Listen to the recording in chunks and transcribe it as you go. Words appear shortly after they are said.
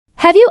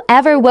Have you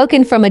ever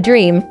woken from a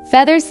dream,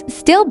 feathers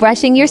still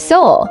brushing your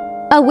soul,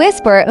 a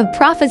whisper of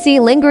prophecy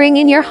lingering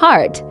in your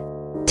heart?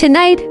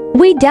 Tonight,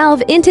 we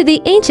delve into the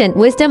ancient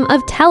wisdom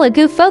of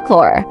Telugu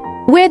folklore,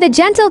 where the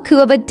gentle coo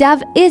of a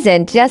dove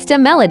isn't just a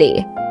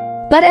melody,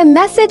 but a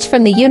message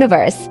from the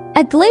universe,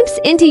 a glimpse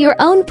into your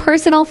own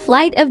personal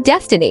flight of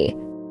destiny.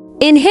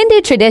 In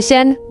Hindu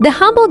tradition, the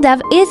humble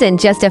dove isn't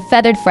just a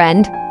feathered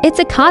friend, it's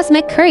a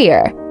cosmic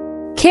courier,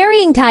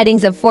 carrying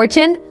tidings of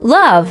fortune,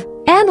 love,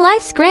 and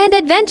life's grand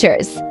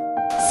adventures.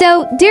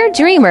 So, dear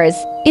dreamers,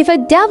 if a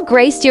dove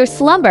graced your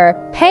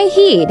slumber, pay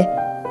heed.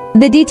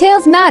 The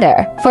details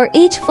matter, for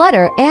each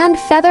flutter and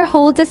feather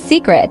holds a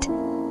secret.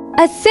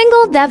 A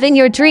single dove in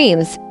your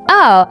dreams,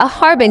 oh, a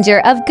harbinger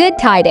of good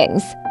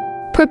tidings.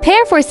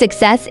 Prepare for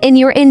success in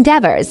your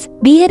endeavors,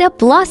 be it a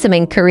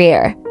blossoming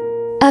career,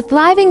 a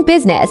thriving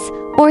business,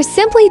 or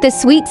simply the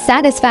sweet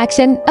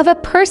satisfaction of a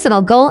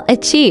personal goal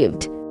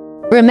achieved.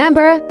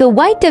 Remember, the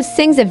white dove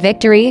sings of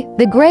victory,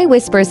 the gray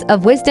whispers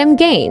of wisdom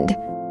gained.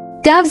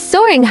 Doves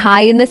soaring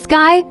high in the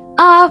sky,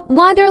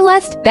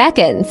 wanderlust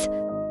beckons.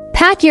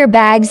 Pack your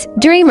bags,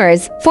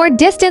 dreamers, for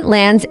distant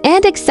lands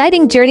and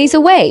exciting journeys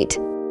await.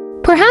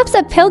 Perhaps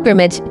a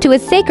pilgrimage to a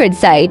sacred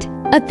site,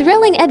 a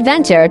thrilling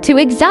adventure to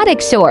exotic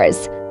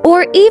shores,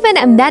 or even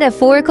a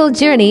metaphorical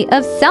journey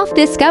of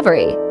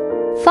self-discovery.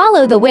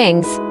 Follow the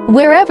wings,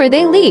 wherever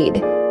they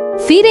lead.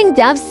 Feeding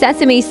doves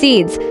sesame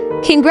seeds,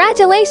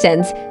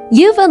 congratulations,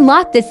 you've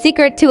unlocked the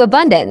secret to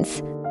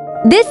abundance.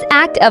 This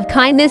act of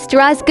kindness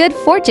draws good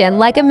fortune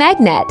like a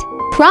magnet,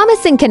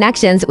 promising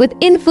connections with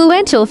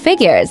influential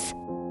figures,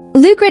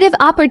 lucrative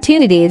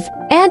opportunities,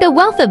 and a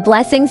wealth of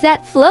blessings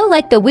that flow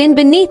like the wind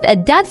beneath a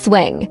dove's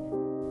wing.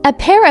 A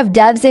pair of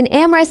doves in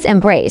amorous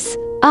embrace.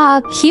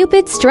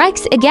 Cupid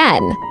strikes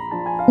again.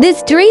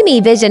 This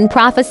dreamy vision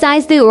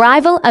prophesies the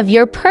arrival of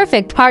your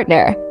perfect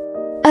partner,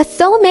 a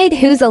soulmate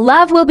whose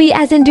love will be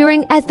as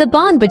enduring as the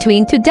bond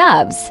between two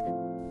doves.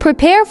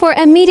 Prepare for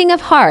a meeting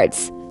of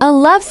hearts, a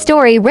love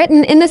story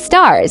written in the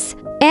stars,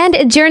 and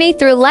a journey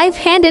through life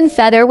hand in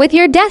feather with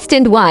your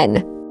destined one.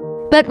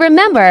 But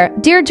remember,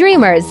 dear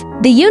dreamers,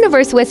 the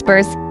universe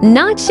whispers,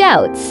 not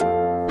shouts.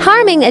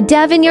 Harming a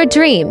dove in your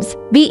dreams,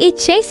 be it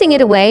chasing it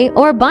away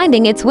or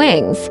binding its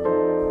wings,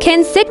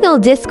 can signal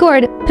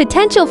discord,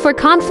 potential for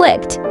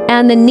conflict,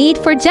 and the need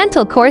for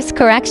gentle course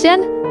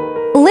correction.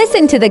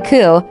 Listen to the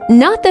coo,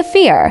 not the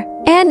fear,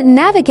 and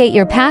navigate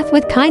your path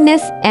with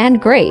kindness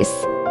and grace.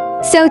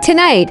 So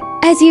tonight,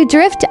 as you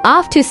drift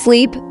off to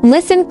sleep,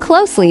 listen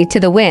closely to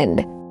the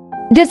wind.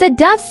 Does a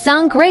dove's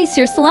song grace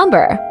your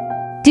slumber?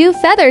 Do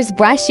feathers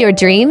brush your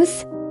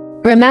dreams?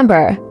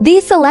 Remember,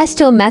 these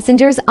celestial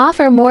messengers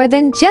offer more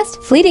than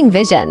just fleeting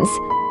visions.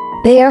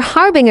 They are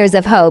harbingers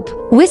of hope,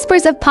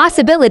 whispers of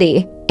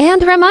possibility,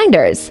 and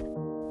reminders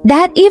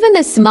that even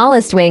the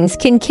smallest wings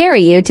can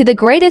carry you to the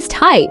greatest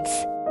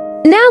heights.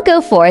 Now go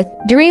forth,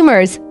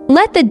 dreamers,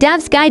 let the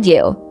doves guide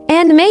you,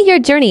 and may your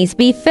journeys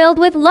be filled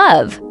with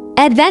love,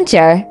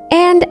 adventure,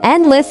 and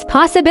endless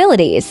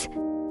possibilities.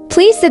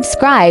 Please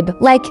subscribe,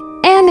 like,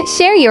 and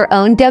share your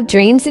own dove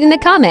dreams in the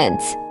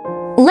comments.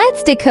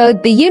 Let's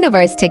decode the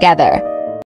universe together.